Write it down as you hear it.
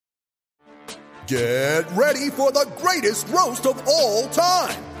Get ready for the greatest roast of all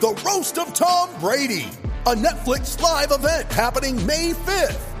time, the Roast of Tom Brady, a Netflix live event happening May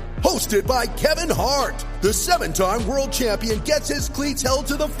 5th. Hosted by Kevin Hart, the 7-time world champion gets his cleats held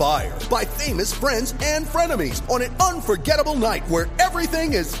to the fire by famous friends and frenemies on an unforgettable night where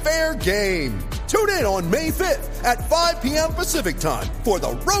everything is fair game. Tune in on May 5th at 5 p.m. Pacific time for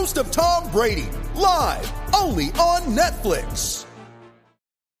the Roast of Tom Brady, live only on Netflix.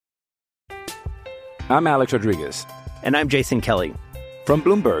 I'm Alex Rodriguez. And I'm Jason Kelly. From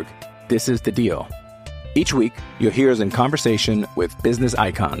Bloomberg, this is The Deal. Each week, you'll hear us in conversation with business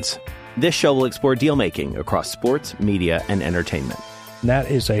icons. This show will explore deal-making across sports, media, and entertainment. That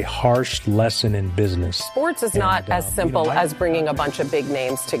is a harsh lesson in business. Sports is not as simple as bringing a bunch of big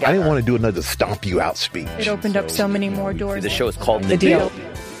names together. I didn't want to do another stomp you out speech. It opened up so many more doors. The show is called The Deal.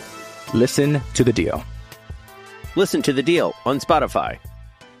 Listen to The Deal. Listen to The Deal on Spotify.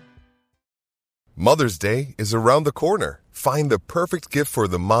 Mother's Day is around the corner. Find the perfect gift for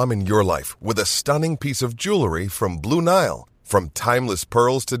the mom in your life with a stunning piece of jewelry from Blue Nile. From timeless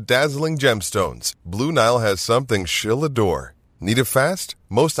pearls to dazzling gemstones, Blue Nile has something she'll adore. Need it fast?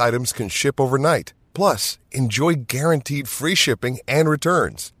 Most items can ship overnight. Plus, enjoy guaranteed free shipping and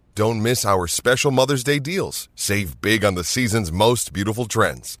returns. Don't miss our special Mother's Day deals. Save big on the season's most beautiful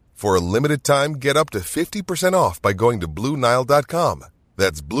trends. For a limited time, get up to 50% off by going to BlueNile.com.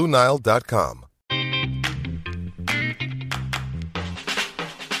 That's BlueNile.com.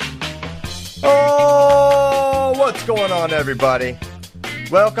 Oh, what's going on, everybody?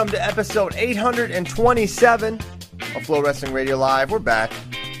 Welcome to episode 827 of Flow Wrestling Radio Live. We're back,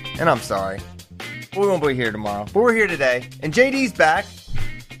 and I'm sorry, but we won't be here tomorrow. But we're here today, and JD's back,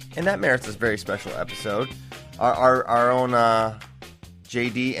 and that merits this very special episode. Our own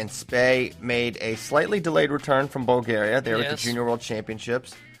JD and Spey made a slightly delayed return from Bulgaria. They were at the Junior World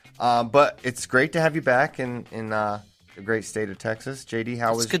Championships, but it's great to have you back in the great state of Texas. JD,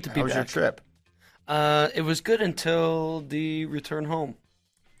 how was your trip? It was good until the return home.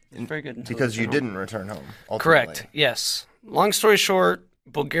 Very good. Because you didn't return home, ultimately. Correct, yes. Long story short,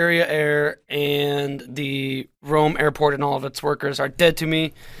 Bulgaria Air and the Rome airport and all of its workers are dead to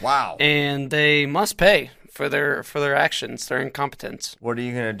me. Wow. And they must pay for their actions, their incompetence. What are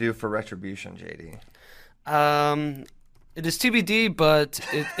you going to do for retribution, JD? It is TBD, but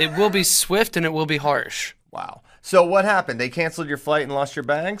it will be swift and it will be harsh. Wow. So what happened? They canceled your flight and lost your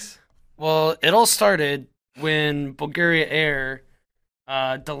bags? Well, it all started when Bulgaria Air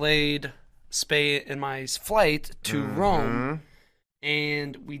delayed Spey and my flight to Rome,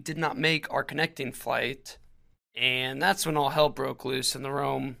 and we did not make our connecting flight, and that's when all hell broke loose in the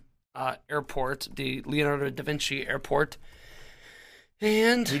Rome airport, the Leonardo da Vinci airport.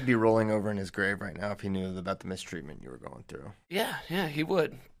 And he'd be rolling over in his grave right now if he knew about the mistreatment you were going through. Yeah, he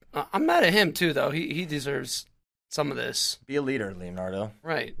would. I'm mad at him too, though. He deserves some of this. Be a leader, Leonardo.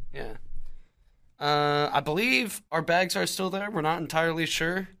 Right, yeah. I believe our bags are still there. We're not entirely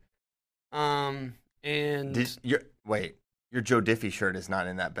sure. And your Joe Diffie shirt is not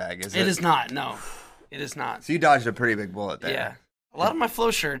in that bag, is it? It is not, no. It is not. So you dodged a pretty big bullet there. Yeah. A lot of my flow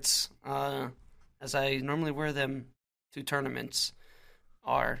shirts, as I normally wear them to tournaments,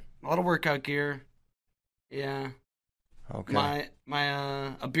 are a lot of workout gear. Yeah. Okay.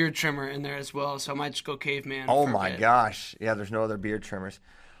 A beard trimmer in there as well, so I might just go caveman. Oh my gosh. Yeah, there's no other beard trimmers.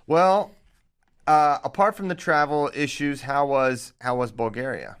 Well, apart from the travel issues, how was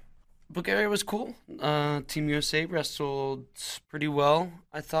Bulgaria? Bulgaria was cool. Team USA wrestled pretty well,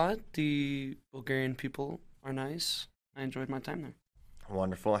 I thought. The Bulgarian people are nice. I enjoyed my time there.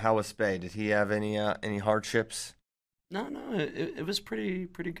 Wonderful. How was Spey? Did he have any hardships? No, it was pretty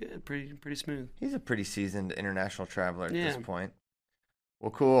good, pretty smooth. He's a pretty seasoned international traveler at this point.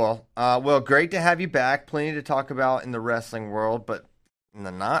 Well, cool. Well, great to have you back. Plenty to talk about in the wrestling world, but in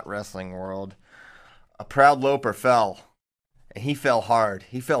the not wrestling world, a proud Loper fell, and he fell hard.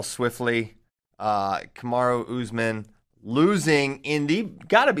 He fell swiftly. Kamaru Usman losing in the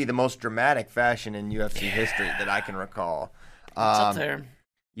gotta be the most dramatic fashion in UFC history that I can recall. It's up there.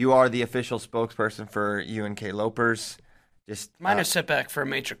 You are the official spokesperson for UNK Lopers. Just minor setback for a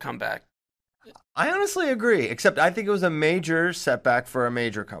major comeback. I honestly agree, except I think it was a major setback for a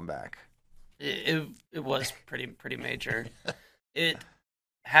major comeback. It was pretty major. It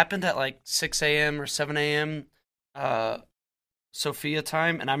happened at like 6 a.m. or 7 a.m. Sofia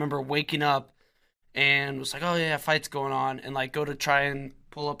time, and I remember waking up and was like, oh yeah, fight's going on, and like go to try and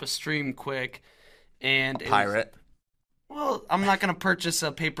pull up a stream quick. And a pirate. Well, I'm not going to purchase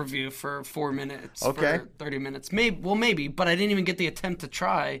a pay-per-view for 4 minutes, for 30 minutes. Maybe, but I didn't even get the attempt to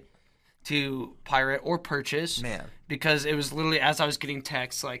try to pirate or purchase. Man. Because it was literally as I was getting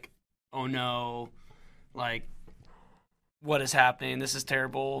texts, like, oh no, like, what is happening? This is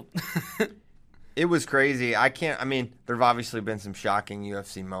terrible. It was crazy. I mean, there have obviously been some shocking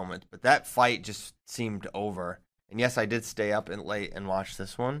UFC moments, but that fight just seemed over. And yes, I did stay up late and watch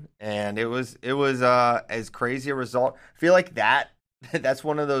this one, and it was as crazy a result. I feel like that's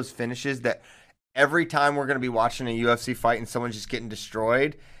one of those finishes that every time we're going to be watching a UFC fight and someone's just getting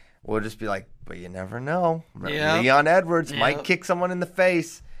destroyed, we'll just be like, but you never know. Yep. Leon Edwards might kick someone in the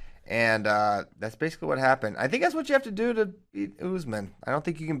face. And that's basically what happened. I think that's what you have to do to beat Usman. I don't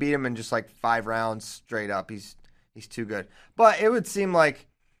think you can beat him in just like 5 rounds straight up. He's too good. But it would seem like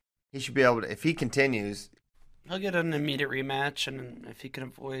he should be able to, if he continues. He'll get an immediate rematch, and if he can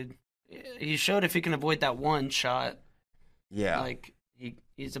avoid, he showed if he can avoid that one shot. Yeah. Like,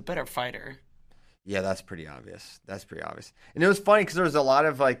 he's a better fighter. Yeah, that's pretty obvious. And it was funny because there was a lot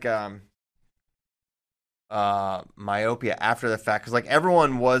of like myopia after the fact, because like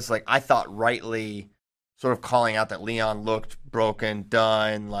everyone was like, I thought rightly sort of calling out that Leon looked broken,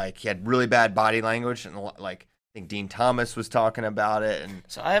 done, like he had really bad body language, and like I think Dean Thomas was talking about it. And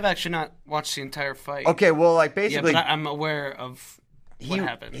so I have actually not watched the entire fight. Okay, well, like basically, yeah, but I'm aware of what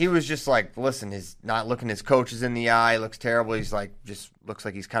happened. He was just like, listen, he's not looking his coaches in the eye, looks terrible. He's like, just looks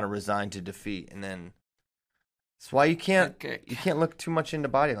like he's kind of resigned to defeat, and then that's why you can't look too much into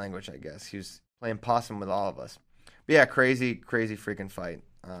body language. I guess he was playing possum with all of us. But yeah, crazy freaking fight.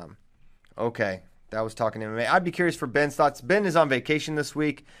 Okay, that was talking MMA. I'd be curious for Ben's thoughts. Ben is on vacation this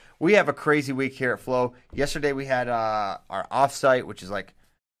week. We have a crazy week here at Flow. Yesterday we had our offsite, which is like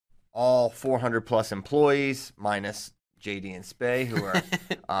all 400 plus employees minus JD and Spay, who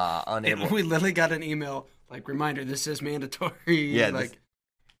are unable. We literally got an email like, reminder, this is mandatory. Yeah, like.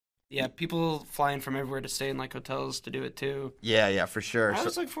 Yeah, people flying from everywhere to stay in like hotels to do it too. Yeah, for sure. I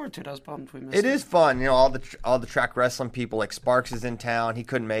was looking forward to it. I was bummed we missed It it. is fun, you know. All the track wrestling people, like Sparks is in town. He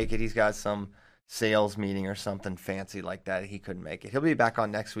couldn't make it. He's got some sales meeting or something fancy like that. He couldn't make it. He'll be back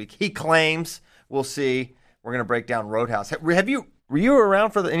on next week. He claims. We'll see. We're gonna break down Roadhouse. Were you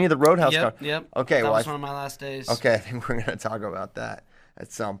around for any of the Roadhouse? Yep. Okay, that was one of my last days. Okay, I think we're gonna talk about that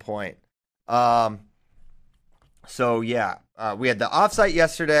at some point. So yeah, we had the offsite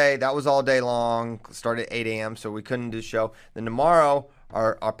yesterday. That was all day long. Started at 8 a.m., so we couldn't do the show. Then tomorrow,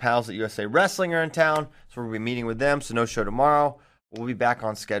 our pals at USA Wrestling are in town, so we'll be meeting with them. So no show tomorrow. We'll be back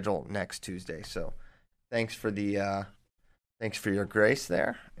on schedule next Tuesday. So thanks for your grace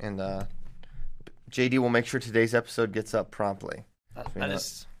there, and JD will make sure today's episode gets up promptly. That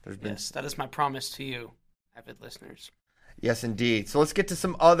is my promise to you, avid listeners. Yes, indeed. So let's get to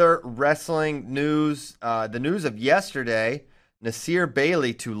some other wrestling news. The news of yesterday, Nasir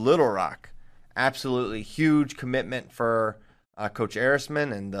Bailey to Little Rock. Absolutely huge commitment for Coach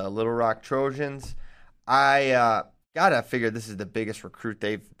Arisman and the Little Rock Trojans. I gotta figure this is the biggest recruit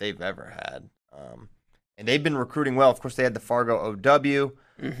they've ever had. And they've been recruiting well. Of course, they had the Fargo OW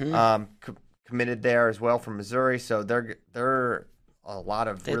committed there as well from Missouri. So they're a lot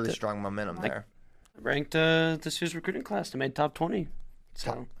of really strong momentum there. Ranked this year's recruiting class. They made top 20.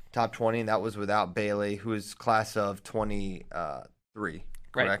 So top 20, and that was without Bailey, who is class of 23, correct?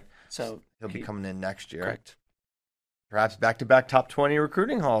 Right. So he'll be coming in next year. Correct. Perhaps back-to-back top 20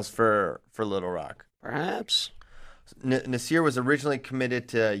 recruiting hauls for Little Rock. Perhaps. Nasir was originally committed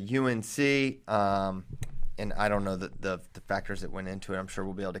to UNC, and I don't know the factors that went into it. I'm sure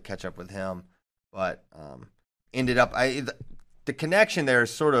we'll be able to catch up with him, but ended up the connection there is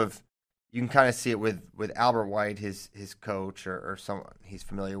sort of. You can kind of see it with Albert White, his coach, or someone he's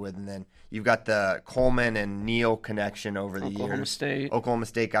familiar with. And then you've got the Coleman and Neal connection over the years. Oklahoma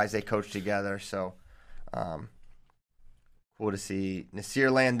State guys, they coach together. So cool to see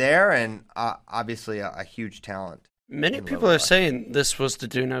Nasir land there, and obviously a huge talent. Many people are saying this was the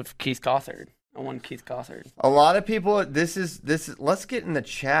doing of Keith Gothard. I won Keith Gothard. A lot of people, this is. Let's get in the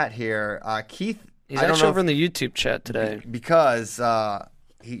chat here. Keith. He's actually over in the YouTube chat today. Because...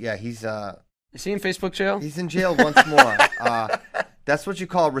 He's Is he in Facebook jail? He's in jail once more. That's what you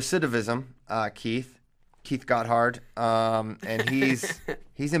call recidivism, Keith Gotthard. And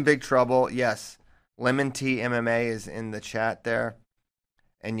he's in big trouble. Yes. Lemon Tea MMA is in the chat there.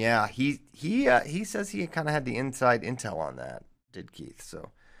 And yeah, he says he kind of had the inside intel on that, did Keith.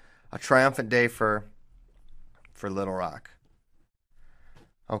 So a triumphant day for Little Rock.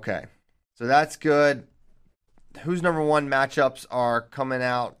 Okay. So that's good. Who's number one matchups are coming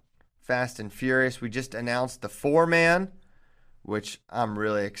out fast and furious. We just announced the 4-man, which I'm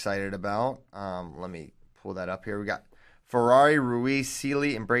really excited about. Let me pull that up here. We got Ferrari, Ruiz,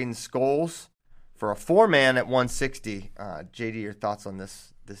 Seeley, and Braden Scholes for a 4-man at 160. JD, your thoughts on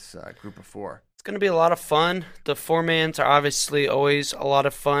this group of 4? It's going to be a lot of fun. The 4-mans are obviously always a lot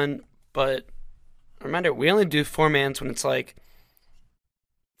of fun. but reminder, we only do 4-mans when it's like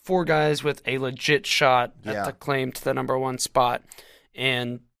 4 guys with a legit shot at the claim to the number 1 spot.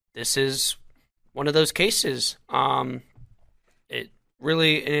 And this is one of those cases. It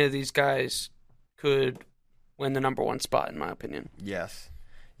really, any of these guys could win the number 1 spot, in my opinion. Yes.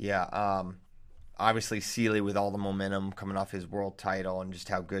 Yeah. Obviously, Seeley with all the momentum coming off his world title and just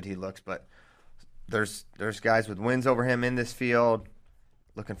how good he looks. But there's guys with wins over him in this field.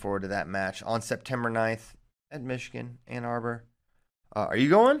 Looking forward to that match on September 9th at Michigan, Ann Arbor. Are you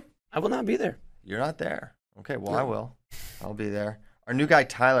going? I will not be there. You're not there. Okay, well, I will. I'll be there. Our new guy,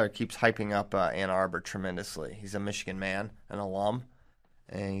 Tyler, keeps hyping up Ann Arbor tremendously. He's a Michigan man, an alum,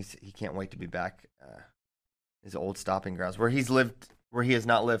 and he can't wait to be back his old stopping grounds, where he has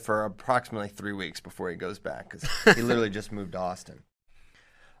not lived for approximately 3 weeks before he goes back, because he literally just moved to Austin.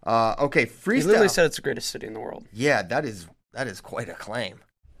 Okay, freestyle. He literally said it's the greatest city in the world. Yeah, that is quite a claim.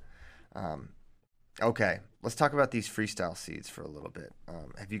 Okay, let's talk about these freestyle seeds for a little bit.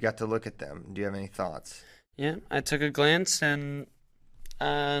 Have you got to look at them? Do you have any thoughts? Yeah, I took a glance, and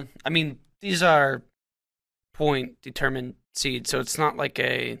I mean, these are point-determined seeds, so it's not like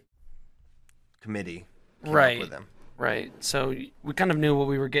a committee right with them. Right. So we kind of knew what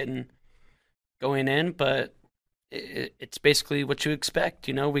we were getting going in, but it's basically what you expect.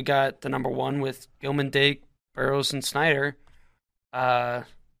 You know, we got the number 1 with Gilman, Dake, Burrows, and Snyder,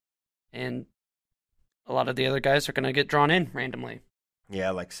 and a lot of the other guys are going to get drawn in randomly. Yeah,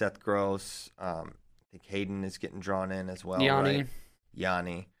 like Seth Gross. I think Hayden is getting drawn in as well. Yanni. Right?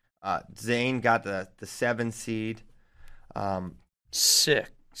 Yanni. Zane got the 7 seed.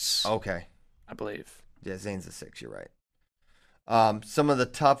 6. Okay. I believe. Yeah, Zane's a 6, you're right. Some of the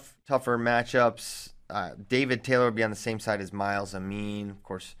tougher matchups. David Taylor will be on the same side as Miles Amin. Of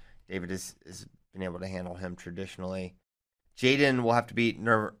course, David has been able to handle him traditionally. Jaden will have to beat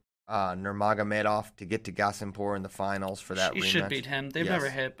Nurmagomedov to get to Ghazimpur in the finals for that rematch. He should beat him. They've never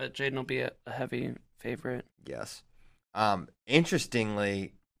hit, but Jaden will be a heavy favorite. Yes.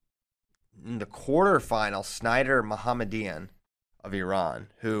 Interestingly, in the quarterfinal, Snyder Mohammedian of Iran,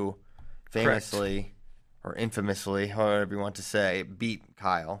 who famously or infamously, however you want to say, beat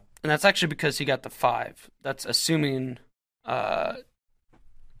Kyle. And that's actually because he got the 5. That's assuming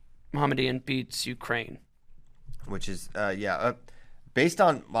Mohammedian beats Ukraine. Which is, based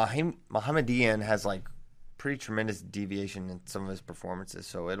on Mohammedian has like pretty tremendous deviation in some of his performances,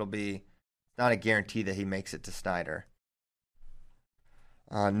 so it'll be not a guarantee that he makes it to Snyder.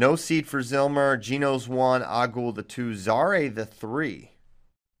 No seed for Zilmer. Gino's 1, Agul the 2, Zare the 3.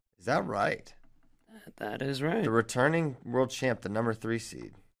 Is that right? That is right. The returning world champ, the number 3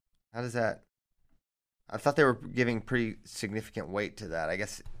 seed. How does that? I thought they were giving pretty significant weight to that. I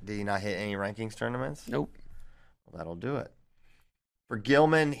guess, did he not hit any rankings tournaments? Nope. Well, that'll do it. For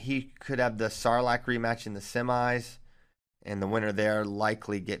Gilman, he could have the Sarlacc rematch in the semis, and the winner there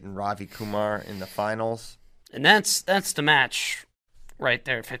likely getting Ravi Kumar in the finals. And that's the match right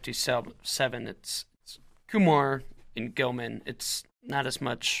there, 57. It's Kumar and Gilman. It's not as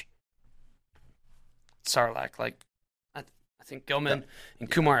much Sarlacc. Like I think Gilman and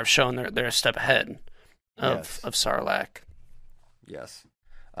Kumar have shown they're a step ahead of Sarlacc. Yes.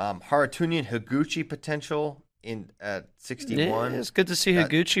 Haratunian Higuchi potential at 61. Yeah, it's good to see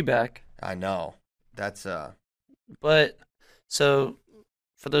Higuchi back. I know. That's But so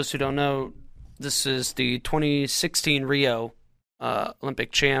for those who don't know, this is the 2016 Rio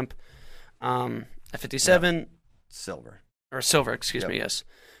Olympic champ. At 57, silver, excuse me, yes.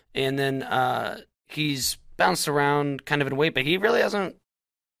 And then he's bounced around kind of in weight, but he really hasn't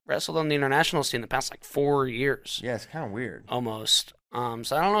wrestled on the international scene in the past like 4 years. Yeah, it's kind of weird. Almost. So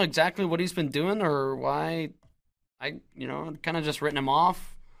I don't know exactly what he's been doing or why kind of just written him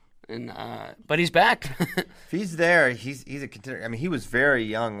off. And but he's back. If he's there, he's a contender. I mean, he was very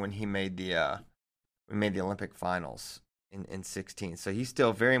young when he made the Olympic finals in 16. So he's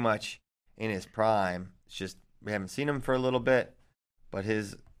still very much in his prime. It's just we haven't seen him for a little bit, but I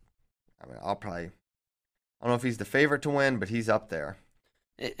don't know if he's the favorite to win, but he's up there.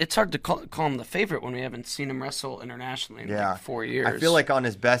 It's hard to call him the favorite when we haven't seen him wrestle internationally in like 4 years. I feel like on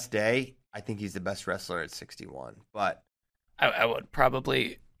his best day, I think he's the best wrestler at 61. But I would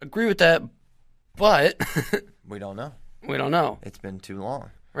probably agree with that, but we don't know. We don't know. It's been too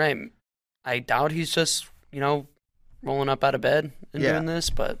long. Right. I doubt he's just, rolling up out of bed and doing this,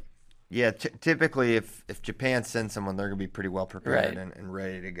 but... Yeah, typically if Japan sends someone, they're going to be pretty well prepared right. and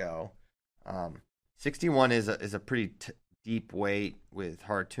ready to go. 61 is a pretty deep weight with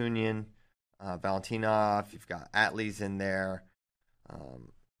Haratunian, Valentinov. You've got Atlees in there.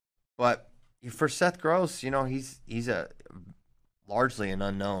 But for Seth Gross, he's a largely an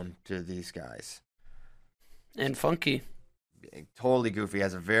unknown to these guys. And funky. Totally goofy.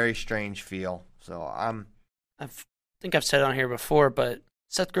 Has a very strange feel. So I think I've said it on here before, but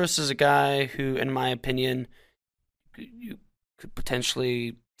Seth Gross is a guy who, in my opinion, you could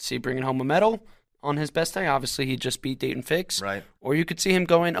potentially see bringing home a medal on his best day. Obviously, he just beat Dayton Fix. Right. Or you could see him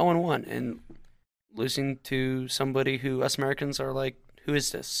going 0-1 and losing to somebody who us Americans are like, who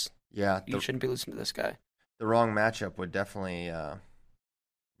is this? Yeah. You shouldn't be losing to this guy. The wrong matchup would definitely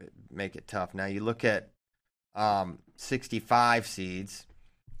make it tough. Now, you look at 65 seeds,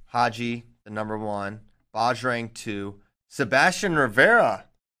 Haji, the number 1, Bajrang 2, Sebastian Rivera,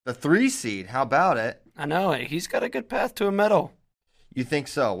 the 3 seed. How about it? I know. He's got a good path to a medal. You think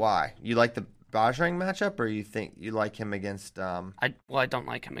so? Why? You like the Bajrang matchup, or you think you like him against... I don't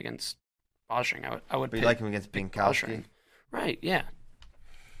like him against Bajrang. I would but you like him against Binkowski? Right, yeah.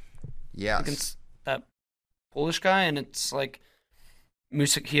 Yes. Against that Polish guy, and it's like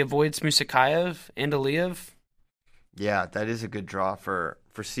he avoids Musakayev and Aliyev. Yeah, that is a good draw for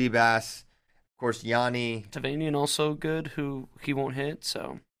Seabass. Of course, Yanni. Tavanian also good, who he won't hit,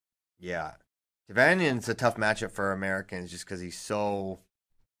 so. Yeah. Tavanian's a tough matchup for Americans just because just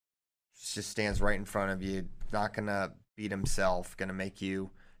stands right in front of you, not going to beat himself, going to make you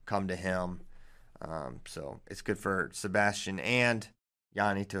come to him. So it's good for Sebastian and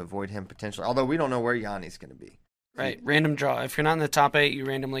Yanni to avoid him potentially, although we don't know where Yanni's going to be. Right, random draw. If you're not in the top 8, you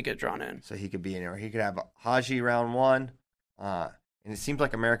randomly get drawn in. So he could be in there. He could have Haji round 1, and it seems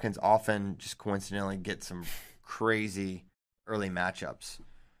like Americans often just coincidentally get some crazy early matchups. So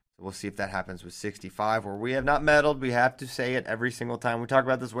we'll see if that happens with 65, where we have not medaled. We have to say it every single time we talk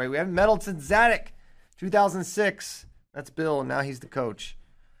about this way. We haven't medaled since Zadick, 2006. That's Bill, and now he's the coach.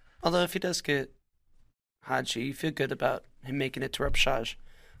 Although if he does get Haji, you feel good about him making it to repechage.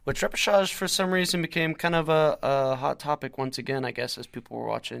 Which repechage, for some reason, became kind of a hot topic once again, I guess, as people were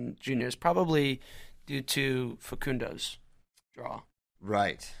watching juniors, probably due to Facundo's draw.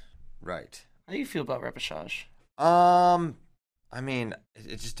 Right. How do you feel about repechage? I mean,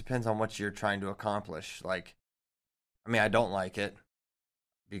 it just depends on what you're trying to accomplish. Like, I mean, I don't like it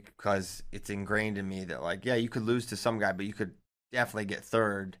because it's ingrained in me that, like, yeah, you could lose to some guy, but you could definitely get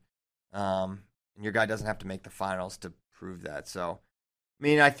third. And your guy doesn't have to make the finals to prove that. So, I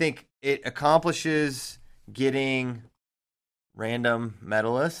mean, I think it accomplishes getting random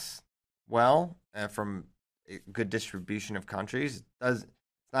medalists well from a good distribution of countries. It's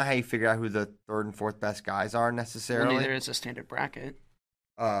not how you figure out who the 3rd and 4th best guys are necessarily. Well, neither is a standard bracket.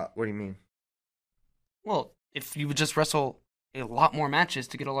 What do you mean? Well, if you would just wrestle a lot more matches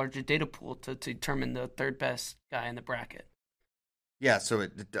to get a larger data pool to determine the 3rd best guy in the bracket. Yeah, so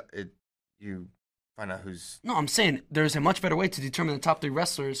you find out who's... No, I'm saying there's a much better way to determine the top 3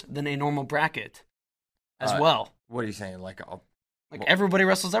 wrestlers than a normal bracket as well. What are you saying? Like everybody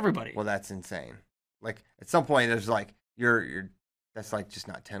wrestles everybody. Well, that's insane. Like, at some point, there's like, that's like just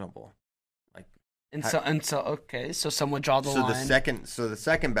not tenable. Like, okay, so some would draw the line. The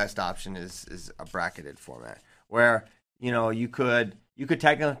second best option is a bracketed format where, you could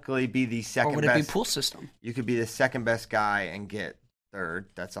technically be the second best. Or would it be pool system? You could be the second best guy and get 3rd.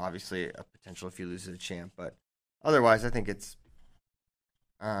 That's obviously a potential if you lose to the champ, but otherwise, I think it's,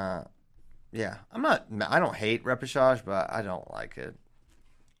 I don't hate repechage, but I don't like it.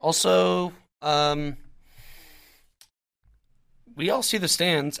 Also, we all see the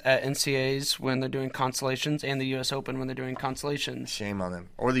stands at NCAAs when they're doing consolations and the U.S. Open when they're doing consolations. Shame on them.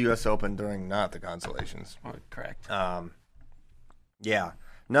 Or the U.S. Open during not the consolations. Oh, correct. Yeah.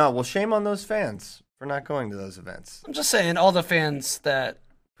 No, well, shame on those fans for not going to those events. I'm just saying, all the fans that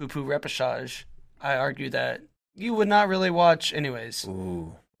poo-poo repechage, I argue that you would not really watch anyways.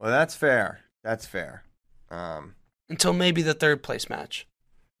 Ooh. Well, that's fair. Until maybe the 3rd place match.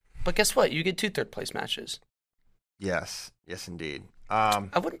 But guess what? You get 2 3rd place matches. Yes, indeed. I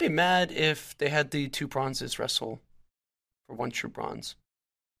wouldn't be mad if they had the 2 bronzes wrestle for 1 true bronze.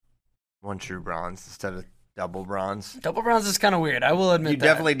 1 true bronze instead of double bronze. Double bronze is kind of weird. I will admit you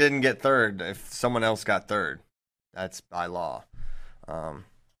definitely didn't get 3rd if someone else got 3rd. That's by law.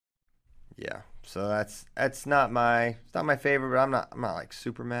 Yeah. So that's not my favorite, but I'm not like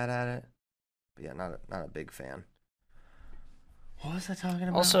super mad at it. But yeah, not a big fan. What was I talking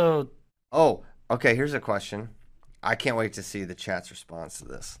about? Also, okay. Here's a question. I can't wait to see the chat's response to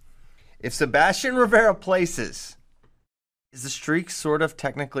this. If Sebastian Rivera places, is the streak sort of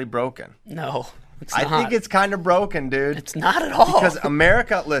technically broken? No, it's not. I think it's kind of broken, dude. It's not at all. Because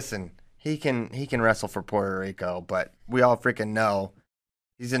America, listen, he can wrestle for Puerto Rico, but we all freaking know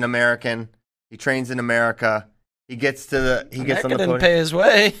he's an American. He trains in America. He gets on the America podium. didn't pay his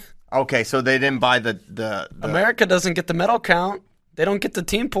way. Okay, so they didn't buy the America doesn't get the medal count. They don't get the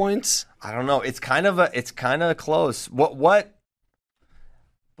team points. I don't know. It's kind of close. What?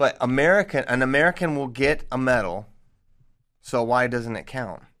 But an American will get a medal. So why doesn't it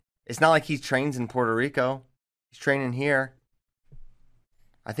count? It's not like he trains in Puerto Rico. He's training here.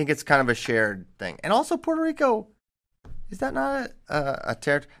 I think it's kind of a shared thing. And also Puerto Rico, is that not a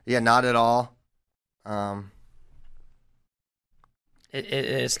territory? Yeah, not at all.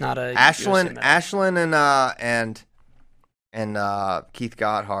 It's not a Ashland and Keith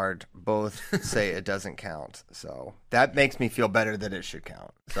Gotthard both say it doesn't count. So that makes me feel better that it should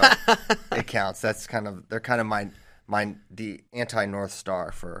count. So it counts. They're kind of the anti-North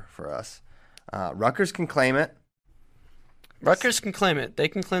Star for us. Rutgers can claim it. Rutgers can claim it. They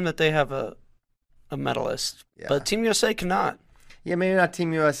can claim that they have a medalist. Yeah. But Team USA cannot. Yeah, maybe not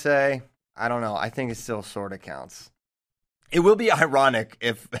Team USA. I don't know. I think it still sort of counts. It will be ironic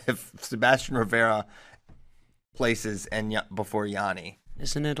if Sebastian Rivera places before Yanni.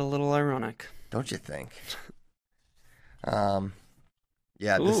 Isn't it a little ironic? Don't you think?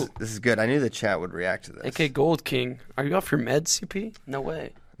 Yeah, this is good. I knew the chat would react to this. AK Gold King, are you off your meds, CP? No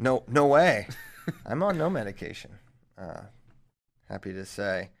way. No way. I'm on no medication. Happy to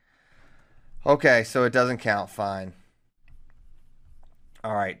say. Okay, so it doesn't count. Fine.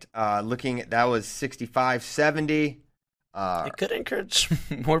 All right. Looking at that was 65-70. It could encourage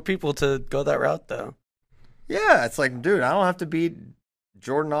more people to go that route, though. Yeah, it's like, dude, I don't have to beat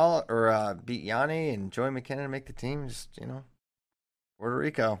Jordan or beat Yanni and Joey McKinnon to make the team. Just, Puerto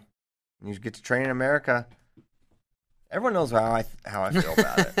Rico. You get to train in America. Everyone knows how I feel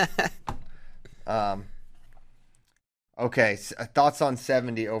about it. Okay, so thoughts on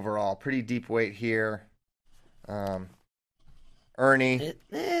 70 overall. Pretty deep weight here. Ernie.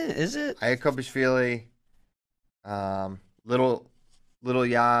 Is it? Ayakobishvili. Little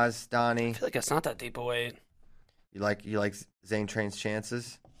Yaz, Donnie. I feel like it's not that deep a weight. You like Zane Train's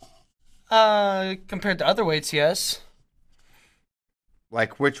chances? Compared to other weights, yes.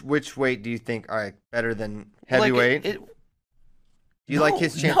 Like which weight do you think better than heavyweight? Do you like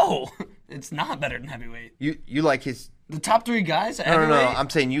his chance? No, it's not better than heavyweight. You like the top three guys at heavyweight? No. I'm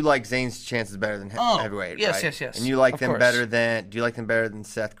saying you like Zane's chances better than heavyweight. Yes, right? yes. And you like them better than? Do you like them better than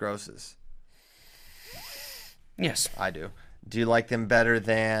Seth Gross's? Yes, I do. Do you like them better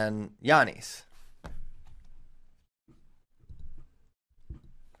than Yanni's?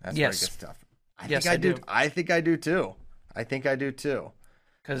 That's where it gets tough. I think I do. I think I do too.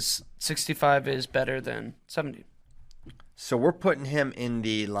 Because 65 is better than 70. So we're putting him in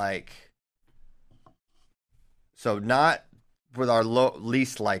the so not with our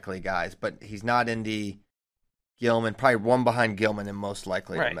least likely guys, but he's not in the Gilman, probably one behind Gilman and most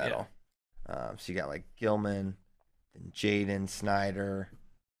likely to medal. Yeah. So you got Gilman, and Jaden, Snyder,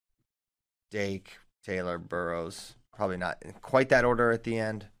 Dake, Taylor, Burrows. Probably not in quite that order at the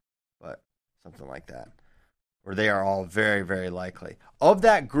end, but something like that. Where they are all very, very likely. Of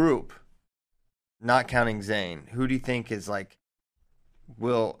that group, not counting Zane, who do you think is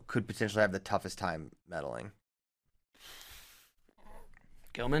could potentially have the toughest time medaling?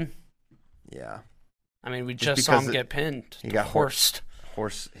 Gilman? Yeah. I mean, we just saw him get pinned. He got horsed.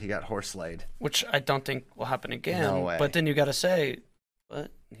 He got horse-laid. Which I don't think will happen again. No way. But then you got to say,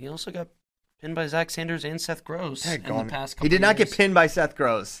 but he also got pinned by Zach Sanders and Seth Gross in the past couple He did not years. get pinned by Seth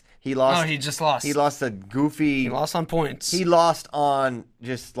Gross. He lost. No, he just lost. He lost a goofy. He lost on points. He lost on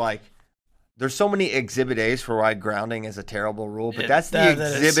just there's so many Exhibit A's for wide grounding is a terrible rule, but that's the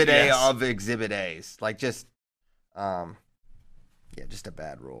Exhibit A of Exhibit A's. Just a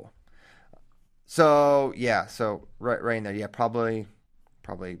bad rule. So yeah, right in there, yeah, probably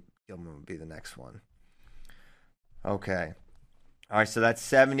Gilman would be the next one. Okay. All right, so that's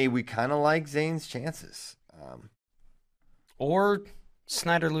 70. We kind of like Zane's chances. Or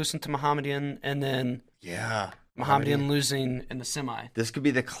Snyder losing to Mohammedian and then Mohammedian losing in the semi. This could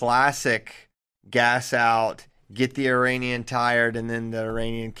be the classic gas out, get the Iranian tired, and then the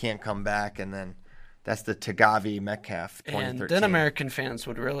Iranian can't come back, and then that's the Tagavi Metcalf 2013. And then American fans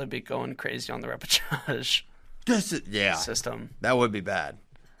would really be going crazy on the repechage system. That would be bad.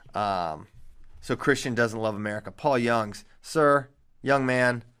 So Christian doesn't love America. Paul Youngs, sir, young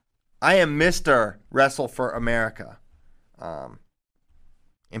man, I am Mr. Wrestle for America.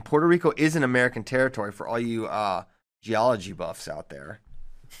 And Puerto Rico is an American territory for all you geology buffs out there.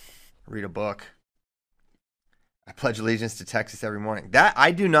 Read a book. I pledge allegiance to Texas every morning. That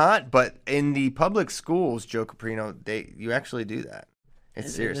I do not, but in the public schools, Joe Caprino, you actually do that.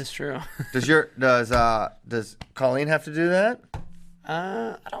 It's serious. It is true. Does Colleen have to do that?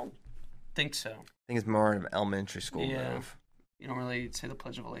 I don't think so. I think it's more of an elementary school move. You don't really say the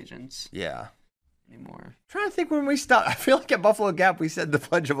Pledge of Allegiance. Yeah. anymore. Trying to think when we stopped. I feel like at Buffalo Gap we said the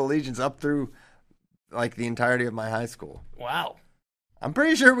Pledge of Allegiance up through like the entirety of my high school. Wow. I'm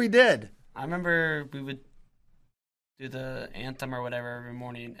pretty sure we did. I remember we would do the anthem or whatever every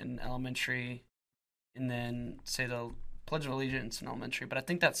morning in elementary and then say the Pledge of Allegiance in elementary, but I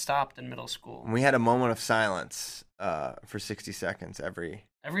think that stopped in middle school. We had a moment of silence for 60 seconds every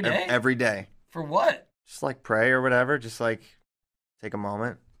day? Every day. For what? Just like pray or whatever, just like take a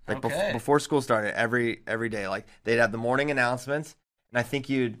moment. Like Okay. before school started, every day. Like they'd have the morning announcements, and I think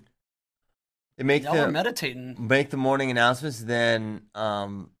y'all were meditating. Make the morning announcements, then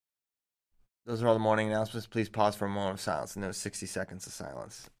those are all the morning announcements. Please pause for a moment of silence. And there was 60 seconds of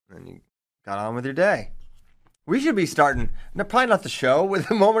silence. And then you got on with your day. We should be starting, probably not the show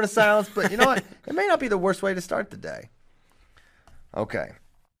with a moment of silence, but you know what? It may not be the worst way to start the day. Okay.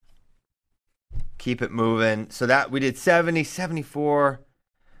 Keep it moving. So that we did 70, 74.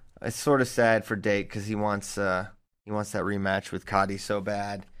 It's sort of sad for Dake because he wants that rematch with Cody so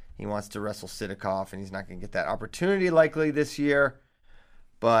bad. He wants to wrestle Sidikoff, and he's not going to get that opportunity likely this year.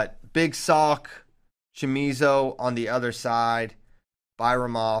 But Big Salk, Chamizo on the other side,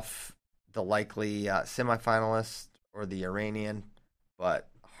 Bayramov, the likely semifinalist, or the Iranian, but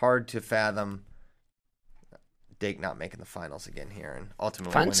hard to fathom Dake not making the finals again here, and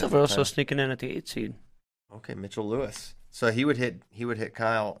ultimately Fine Silver also sneaking in at the 8 seed. Okay, Mitchell Lewis. So he would hit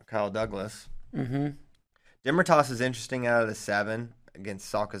Kyle Douglas. Mm-hmm. Demirtas is interesting out of the 7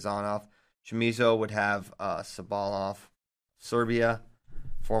 against Salkazanov. Chamizo would have Sabalov, Serbia,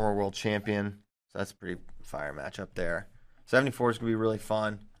 former world champion. So that's a pretty fire matchup there. 74 is going to be really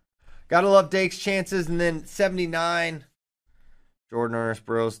fun. Gotta love Dake's chances. And then 79, Jordan Ernest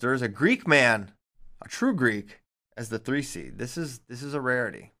Burroughs. There's a Greek man, a true Greek, as the 3 seed. This is a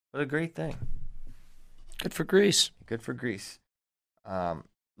rarity. What a great thing. Good for Greece. Good for Greece.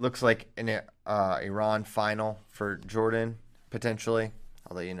 Looks like an Iran final for Jordan, potentially.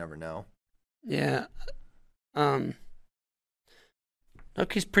 Although you never know. Yeah.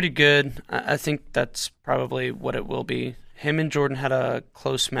 Noki's pretty good. I think that's probably what it will be. Him and Jordan had a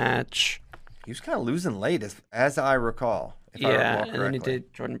close match. He was kind of losing late, as I recall. If I recall correctly. And then he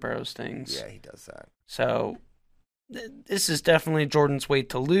did Jordan Burroughs things. Yeah, he does that. So this is definitely Jordan's weight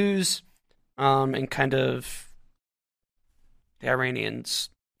to lose, and kind of the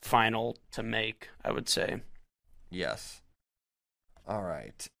Iranians' final to make, I would say. Yes. All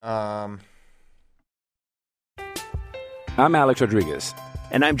right. I'm Alex Rodriguez.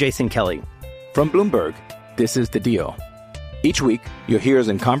 And I'm Jason Kelly. From Bloomberg, this is The Deal. Each week, you'll hear us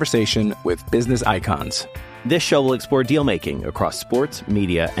in conversation with business icons. This show will explore deal-making across sports,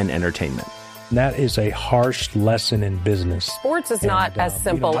 media, and entertainment. That is a harsh lesson in business. Sports is not as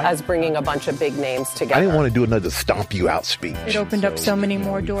simple as bringing a bunch of big names together. I didn't want to do another stomp you out speech. It opened up so many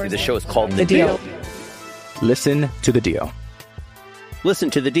more doors. The show is called The Deal. Listen to The Deal.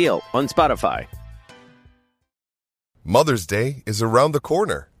 Listen to The Deal on Spotify. Mother's Day is around the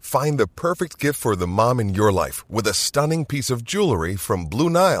corner. Find the perfect gift for the mom in your life with a stunning piece of jewelry from Blue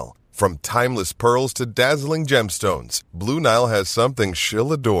Nile. From timeless pearls to dazzling gemstones, Blue Nile has something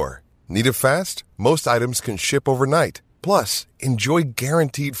she'll adore. Need it fast? Most items can ship overnight. Plus, enjoy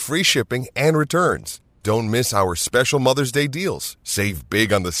guaranteed free shipping and returns. Don't miss our special Mother's Day deals. Save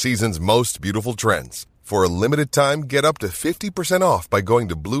big on the season's most beautiful trends. For a limited time, get up to 50% off by going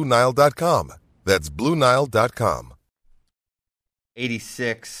to BlueNile.com. That's BlueNile.com.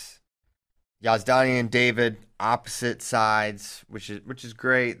 86, Yazdani and David, opposite sides, which is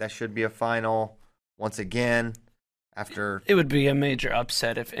great. That should be a final once again. After it would be a major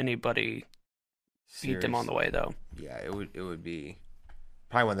upset if anybody beat them on the way, though. Yeah, it would be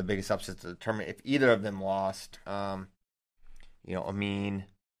probably one of the biggest upsets of the tournament if either of them lost. Amin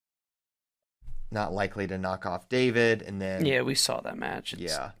not likely to knock off David, and then we saw that match.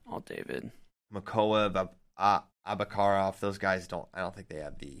 It's all David. Makoev, Abakarov, those guys I don't think they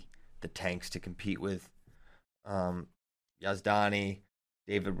have the tanks to compete with Yazdani.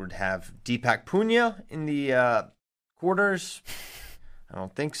 David would have Deepak Punia in the quarters. I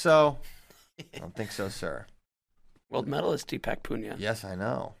don't think so. I don't think so, sir. World medalist Deepak Punia. Yes, I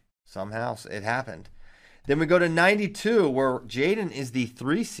know. Somehow it happened. Then we go to 92, where Jaden is the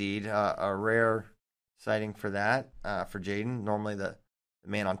 3 seed. A rare sighting for that, for Jaden. Normally the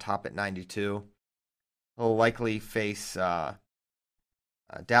man on top at 92. He'll likely face Davlenbayev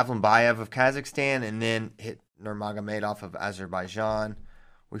of Kazakhstan and then hit Nurmagomedov of Azerbaijan.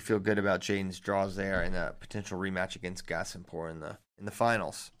 We feel good about Jaden's draws there and a potential rematch against Gasimpur in the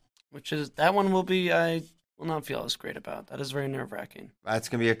finals. Which is that one will be I will not feel as great about. That is very nerve-wracking. That's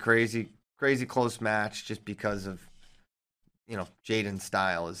gonna be a crazy close match just because of Jaden's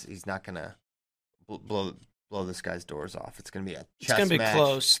style. He's not gonna blow this guy's doors off. It's going to be a It's going to be match.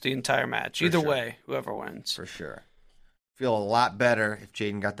 Close the entire match. For Either sure. way, whoever wins. For sure. Feel a lot better if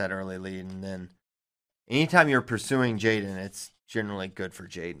Jaden got that early lead. And then anytime you're pursuing Jaden, it's generally good for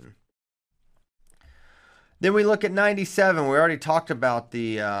Jaden. Then we look at 97. We already talked about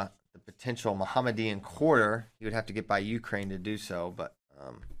the potential Mohammedan quarter. He would have to get by Ukraine to do so, but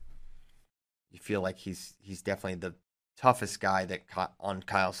you feel like he's definitely the toughest guy that on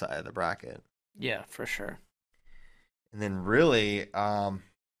Kyle's side of the bracket. Yeah, for sure. And then really,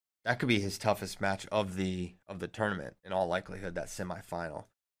 that could be his toughest match of the tournament in all likelihood, that semifinal,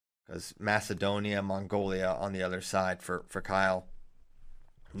 because Macedonia, Mongolia on the other side for Kyle.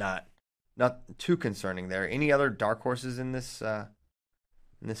 Not too concerning there. Any other dark horses in this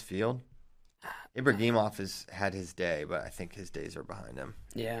field? Ibrahimov has had his day, but I think his days are behind him.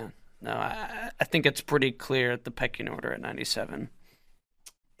 Yeah. No, I think it's pretty clear the pecking order at 97.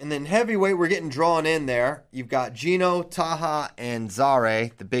 And then heavyweight, we're getting drawn in there. You've got Gino, Taha, and Zare,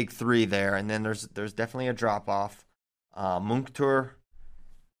 the big three there. And then there's definitely a drop-off. Munktur,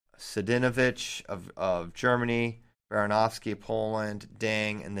 Sedinovic of Germany, Baranovsky, Poland,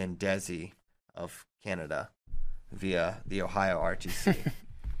 Dang, and then Desi of Canada via the Ohio RTC.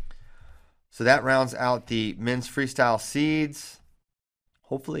 So that rounds out the men's freestyle seeds.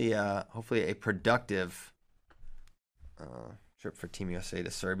 Hopefully a productive trip for Team USA to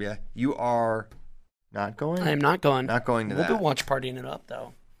Serbia. You are not going? I am not going. Not going to that. We'll be watch partying it up,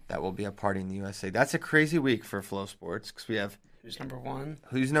 though. That will be a party in the USA. That's a crazy week for Flow Sports because we have Who's number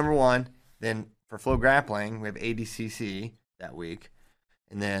one? Then for Flow Grappling, we have ADCC that week.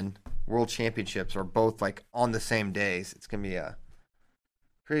 And then World Championships are both like on the same days. It's going to be a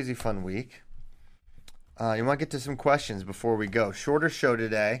crazy fun week. You want to get to some questions before we go. Shorter show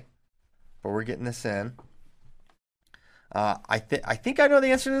today, but we're getting this in. I think I know the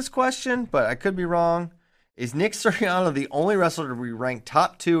answer to this question, but I could be wrong. Is Nick Suriano the only wrestler to be ranked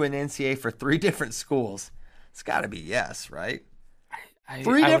top 2 in NCAA for 3 different schools? It's got to be yes, right?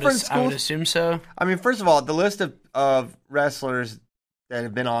 Three different schools? I would assume so. I mean, first of all, the list of wrestlers that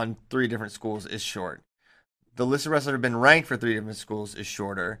have been on 3 different schools is short. The list of wrestlers that have been ranked for 3 different schools is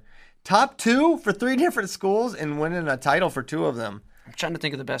shorter. Top 2 for 3 different schools and winning a title for 2 of them. I'm trying to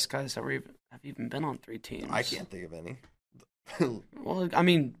think of the best guys that have even been on 3 teams. I can't think of any. Well, I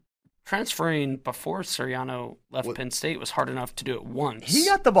mean, transferring before Suriano left Penn State was hard enough to do it once. He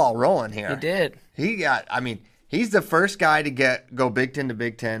got the ball rolling here. He did. He's the first guy to go Big Ten to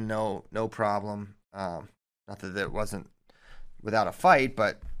Big Ten, no problem. Not that it wasn't without a fight,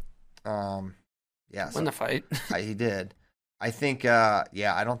 but yeah. Win the fight. He did. I think, I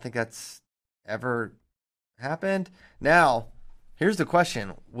don't think that's ever happened. Now, here's the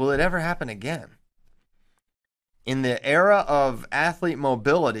question. Will it ever happen again? In the era of athlete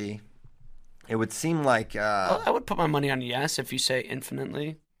mobility, it would seem like... I would put my money on yes if you say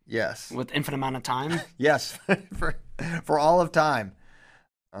infinitely. Yes. With infinite amount of time. Yes, for all of time.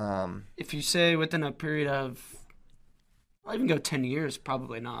 If you say within a period of... I'll even go 10 years,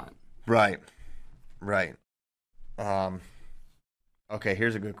 probably not. Right. Okay,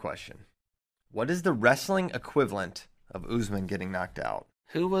 here's a good question. What is the wrestling equivalent of Usman getting knocked out?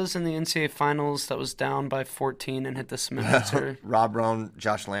 Who was in the NCAA finals that was down by 14 and hit the cement mixer? Rob Roan,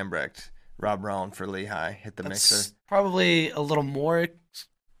 Josh Lambrecht. Rob Roan for Lehigh hit the mixer. Probably a little more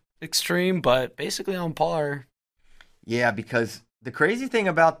extreme, but basically on par. Yeah, because the crazy thing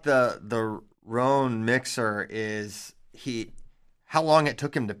about the Roan mixer is how long it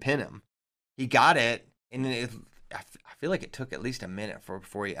took him to pin him. He got it, and I feel like it took at least a minute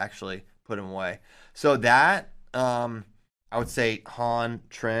before he actually put him away. So that... I would say Han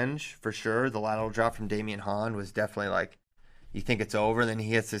Trench for sure. The lateral drop from Damian Hahn was definitely like, you think it's over. Then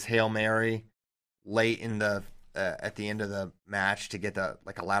he hits this Hail Mary late in the at the end of the match to get a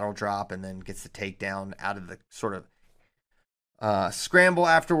lateral drop, and then gets the takedown out of the sort of scramble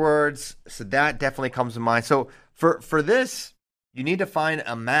afterwards. So that definitely comes to mind. So for this, you need to find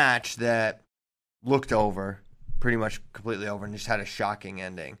a match that looked over, pretty much completely over, and just had a shocking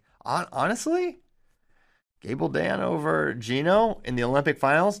ending. Honestly. Gable Dan over Gino in the Olympic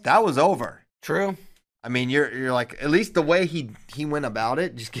finals, that was over. True. I mean, you're like, at least the way he went about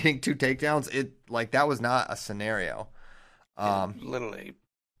it, just getting 2 takedowns, that was not a scenario. It literally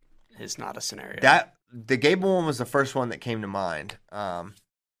is not a scenario. The Gable one was the first one that came to mind. Dylan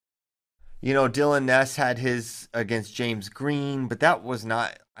Ness had his against James Green, but that was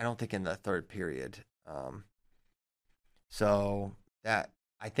not, I don't think, in the 3rd period. So that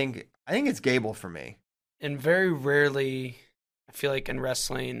I think it's Gable for me. And very rarely, I feel like in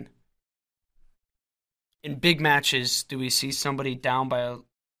wrestling, in big matches, do we see somebody down by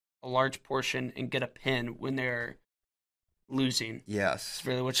a large portion and get a pin when they're losing. Yes.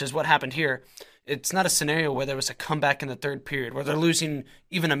 Really, which is what happened here. It's not a scenario where there was a comeback in the third period, where they're losing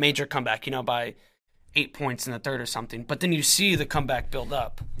even a major comeback, by 8 points in the third or something. But then you see the comeback build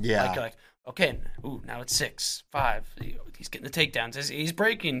up. Yeah. Like, okay, now it's 6-5. He's getting the takedowns. He's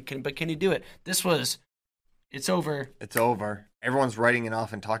breaking, but can he do it? It's over. It's over. Everyone's writing it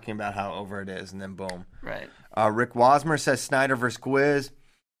off and talking about how over it is, and then boom. Right. Rick Wasmer says Snyder versus Gwiz.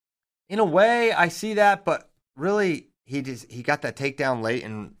 In a way, I see that, but really, he got that takedown late,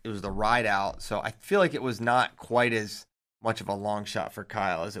 and it was the ride out. So I feel like it was not quite as much of a long shot for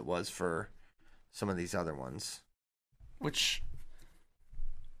Kyle as it was for some of these other ones. Which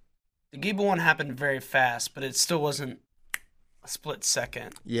the Gable one happened very fast, but it still wasn't a split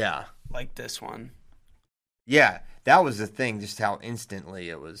second. Yeah. Like this one. Yeah, that was the thing, just how instantly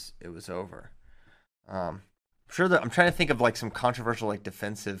it was over. I'm trying to think of like some controversial like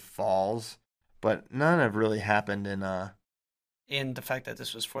defensive falls, but none have really happened in the fact that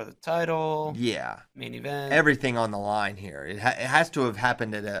this was for the title. Yeah. Main event. Everything on the line here. It has to have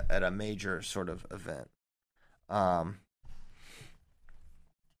happened at a major sort of event.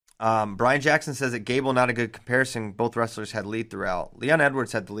 Brian Jackson says that Gable, not a good comparison. Both wrestlers had lead throughout. Leon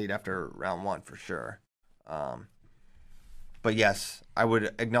Edwards had the lead after round 1 for sure. But yes, I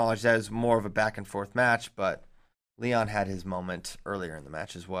would acknowledge that as more of a back and forth match, but Leon had his moment earlier in the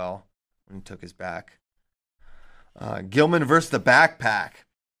match as well when he took his back. Gilman versus the Backpack.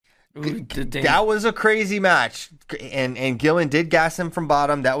 That was a crazy match, and Gilman did gas him from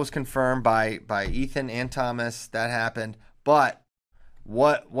bottom. That was confirmed by Ethan and Thomas. That happened. But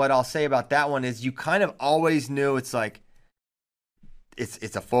what I'll say about that one is you kind of always knew it's like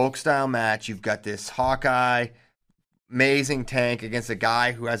it's a folk style match. You've got this Hawkeye amazing tank against a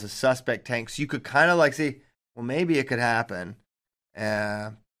guy who has a suspect tank, so you could kind of like see, well, maybe it could happen.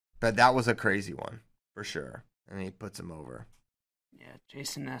 But that was a crazy one for sure, and he puts him over. Yeah,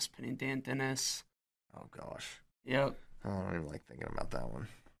 Jason Ness pinning Dan Dennis. Oh gosh. Yep. I don't even like thinking about that one.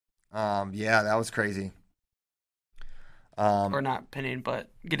 Yeah, that was crazy. Or not pinning, but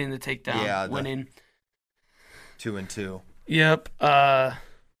getting the takedown, yeah, winning. 2-2. Yep.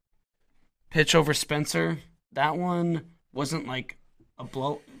 Pitch over Spencer. That one wasn't like a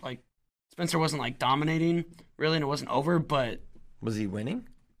blow. Like Spencer wasn't like dominating really, and it wasn't over. But was he winning?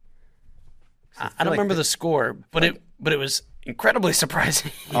 I don't remember the score, but it was incredibly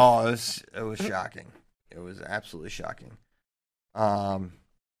surprising. Oh, it was shocking. It was absolutely shocking.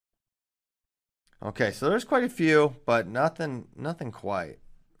 Okay, so there's quite a few, but nothing quite.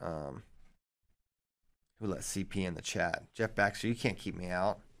 Who let CP in the chat? Jeff Baxter, you can't keep me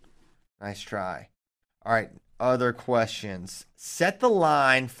out. Nice try. All right, other questions. Set the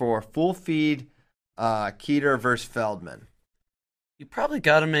line for full feed Keeter versus Feldman. You probably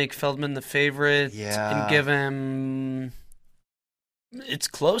got to make Feldman the favorite and give him... It's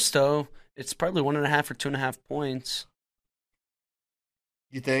close, though. It's probably 1.5 or 2.5 points.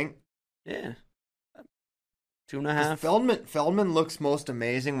 You think? Yeah. 2.5. Feldman looks most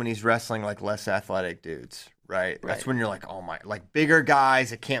amazing when he's wrestling like less athletic dudes, right? That's when you're like, oh my, like bigger guys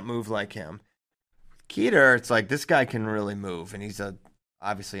that can't move like him. Keeter, it's like this guy can really move, and he's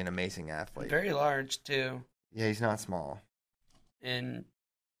obviously an amazing athlete. Very large too. Yeah, he's not small. And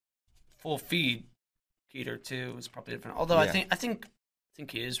full feed, Keeter too is probably different. Although I think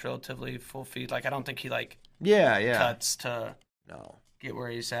he is relatively full feed. Like I don't think he cuts to get where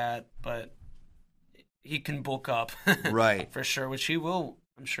he's at, but he can bulk up, right? For sure, which he will,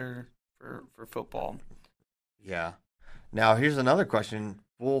 I'm sure, for football. Yeah. Now here's another question: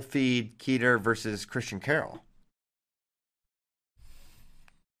 full feed Keeter versus Christian Carroll.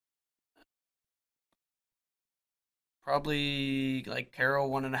 Probably like Carroll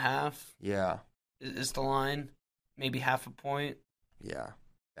 1.5. Yeah, is the line. Maybe 0.5 point. Yeah,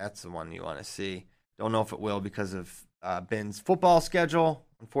 that's the one you want to see. Don't know if it will because of Ben's football schedule.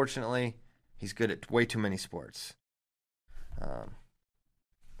 Unfortunately, he's good at way too many sports. But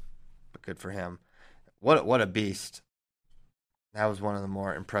good for him. What a beast. That was one of the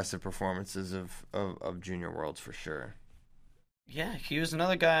more impressive performances of Junior Worlds for sure. Yeah, he was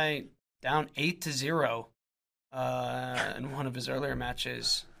another guy down 8-0 in one of his earlier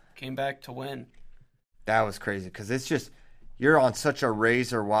matches. Came back to win. That was crazy because it's just you're on such a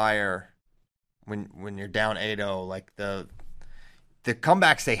razor wire when you're down 8-0. Like the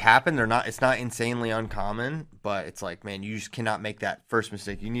comebacks, they happen. It's not insanely uncommon, but it's like, man, you just cannot make that first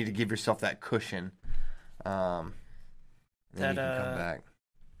mistake. You need to give yourself that cushion. Then you can come back.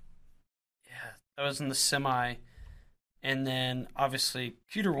 Yeah, that was in the semi, and then obviously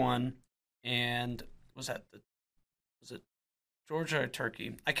Keeter won, and was it Georgia or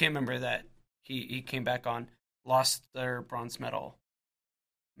Turkey. I can't remember that. He came back on, lost their bronze medal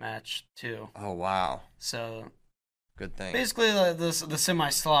match too. Oh wow! So good thing. Basically, the semi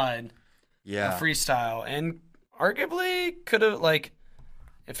slide, yeah, freestyle, and arguably could have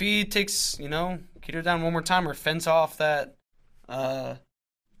if he takes Keter down one more time or fends off that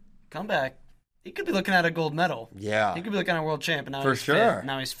comeback, he could be looking at a gold medal. Yeah, he could be looking at a world champ. And now for he's sure. Fifth.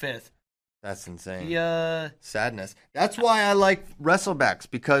 Now he's fifth. That's insane. Sadness. That's why I like wrestlebacks,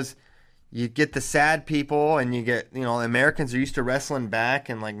 because you get the sad people, and you get Americans are used to wrestling back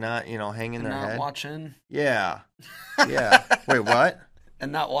and not hanging their head. Not watching. Yeah, yeah. Wait, what?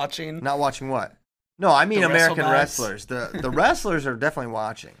 And not watching. Not watching what? No, I mean American wrestlers. The wrestlers are definitely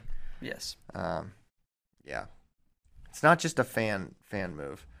watching. Yes. Yeah. It's not just a fan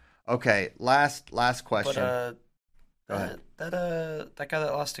move. Okay, last question. But go ahead. That guy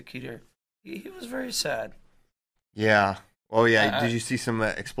that lost to Keter, he was very sad. Yeah. Oh yeah. Did you see some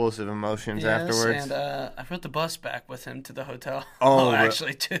explosive emotions afterwards? And I rode the bus back with him to the hotel. Oh,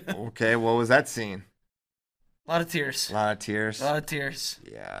 actually too. Okay. What was that scene? A lot of tears. A lot of tears.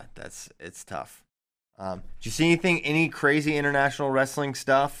 Yeah, it's tough. Did you see any crazy international wrestling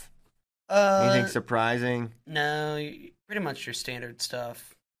stuff? Anything surprising? No, pretty much your standard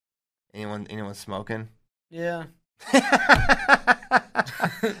stuff. Anyone smoking? Yeah.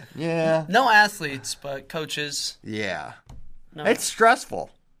 Yeah. No athletes, but coaches. Yeah. No. It's stressful.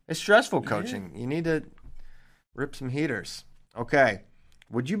 It's stressful coaching. You need to rip some heaters. Okay.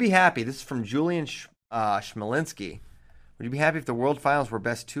 Would you be happy? This is from Julian Schmelinsky. Would you be happy if the World Finals were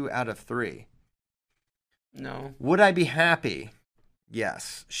best 2 out of 3? No. Would I be happy?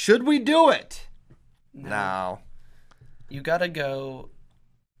 Yes. Should we do it? No. You gotta go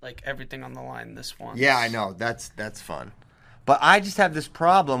everything on the line this one. Yeah, I know. That's fun. But I just have this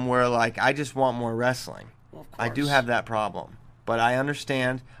problem where I just want more wrestling. Well, of course. I do have that problem. But I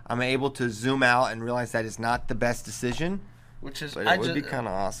understand. I'm able to zoom out and realize that is not the best decision. But it would be kind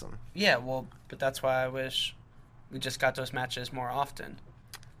of awesome. Yeah, well, but that's why I wish we just got those matches more often.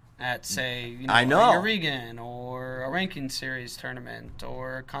 At, say, I know. a Regan or a ranking series tournament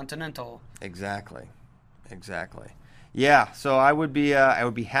or a Continental. Exactly. Yeah, so I would be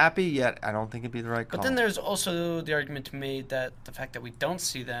happy, yet I don't think it'd be the right call. But then there's also the argument to be made that the fact that we don't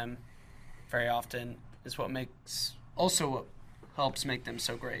see them very often is what helps make them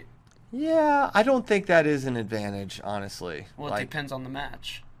so great. Yeah, I don't think that is an advantage, honestly. Well, it depends on the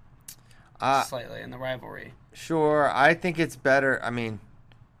match. Slightly, in the rivalry. Sure, I think it's better. I mean,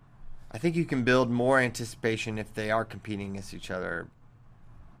 I think you can build more anticipation if they are competing against each other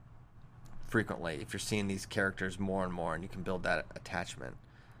frequently, if you're seeing these characters more and more, and you can build that attachment.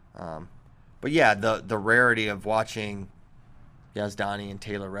 But yeah, the rarity of watching Yazdani and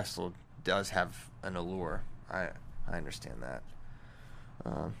Taylor wrestle does have an allure. I understand that.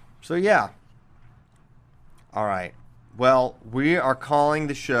 So yeah. All right. Well, we are calling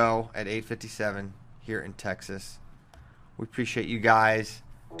the show at 8:57 here in Texas. We appreciate you guys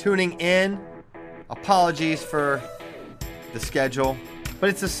tuning in. Apologies for the schedule, but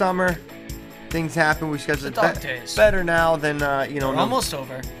it's the summer. Things happen. We scheduled it better now than They're almost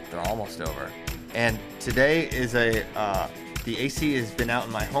over. They're almost over. And today is the AC has been out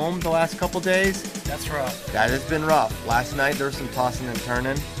in my home the last couple days. That's rough. That has been rough. Last night there was some tossing and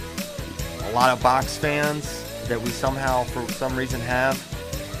turning. A lot of box fans that we somehow, for some reason, have.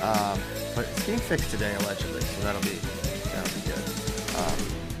 But it's getting fixed today, allegedly, so that'll be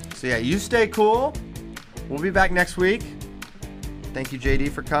good. So yeah, you stay cool. We'll be back next week. Thank you, JD,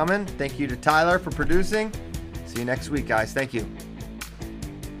 for coming. Thank you to Tyler for producing. See you next week, guys. Thank you.